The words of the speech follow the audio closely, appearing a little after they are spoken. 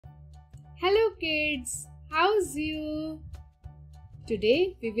kids, how's you?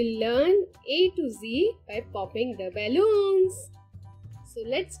 Today we will learn A to Z by popping the balloons. So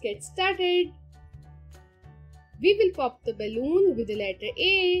let's get started. We will pop the balloon with the letter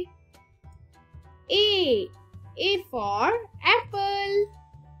A. A for apple.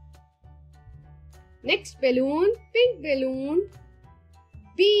 Next balloon, pink balloon.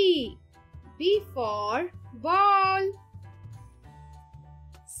 B for ball.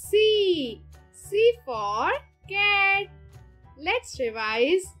 C for cat. Let's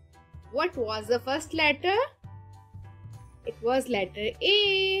revise. What was the first letter? It was letter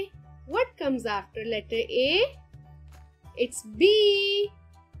A. What comes after letter A? It's B.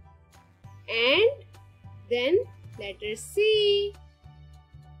 And then letter C.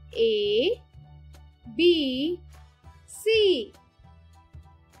 A, B, C.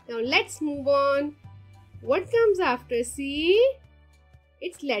 Now let's move on. What comes after C?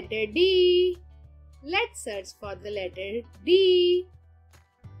 It's letter D. Let's search for the letter D.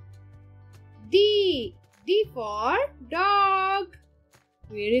 D for dog.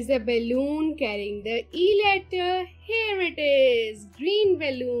 Where is the balloon carrying the E letter? Here it is, green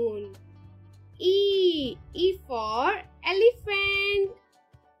balloon. E for elephant.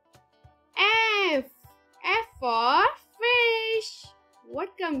 F for fish.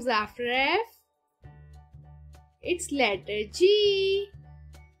 What comes after F? It's letter G.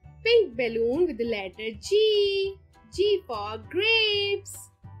 Pink balloon with the letter G. G for grapes.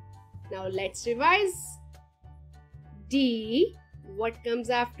 Now let's revise. D. What comes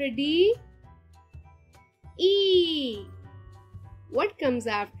after D? E. What comes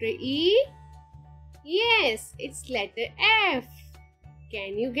after E? Yes, it's letter F.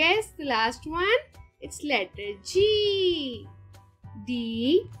 Can you guess the last one? It's letter G.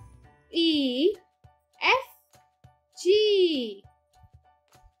 D, E, F, G.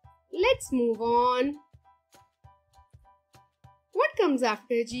 Let's move on. What comes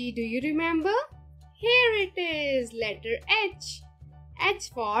after G? Do you remember? Here it is, letter H.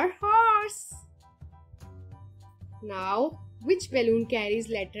 H for horse. Now, which balloon carries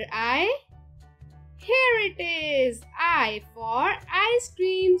letter I? Here it is, I for ice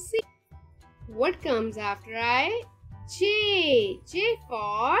cream. See? What comes after I? J. J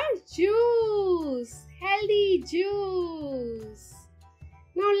for juice. Healthy juice.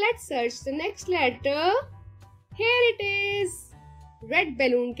 Now let's search the next letter. Here it is. Red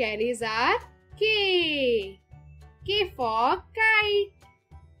balloon carries our K. K for kite.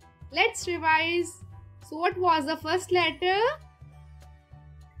 Let's revise. So what was the first letter?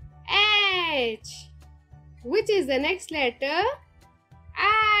 H. Which is the next letter?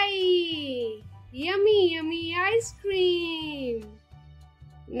 I. Yummy, yummy ice cream.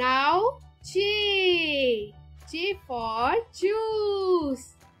 Now J. J for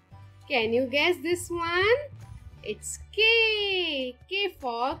juice. Can you guess this one? It's K. K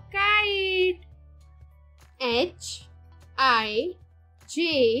for kite. H, I,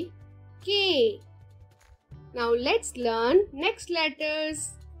 J, K. Now let's learn next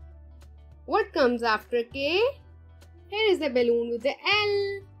letters. What comes after K? Here is the balloon with the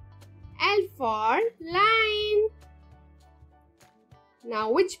L. L for line.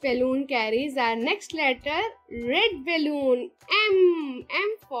 Now which balloon carries our next letter? Red balloon. M.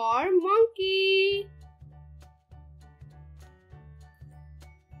 M for monkey.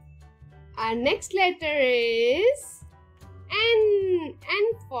 Our next letter is N.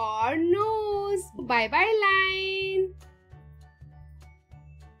 N for nose. Bye bye line.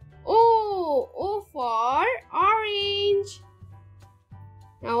 O. O for orange.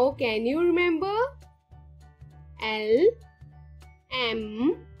 Now can you remember? L,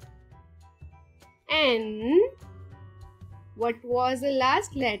 M, N. What was the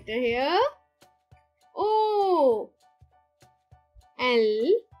last letter here? O. L,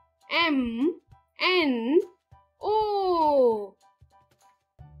 M, N, O.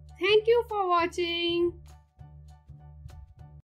 Thank you for watching.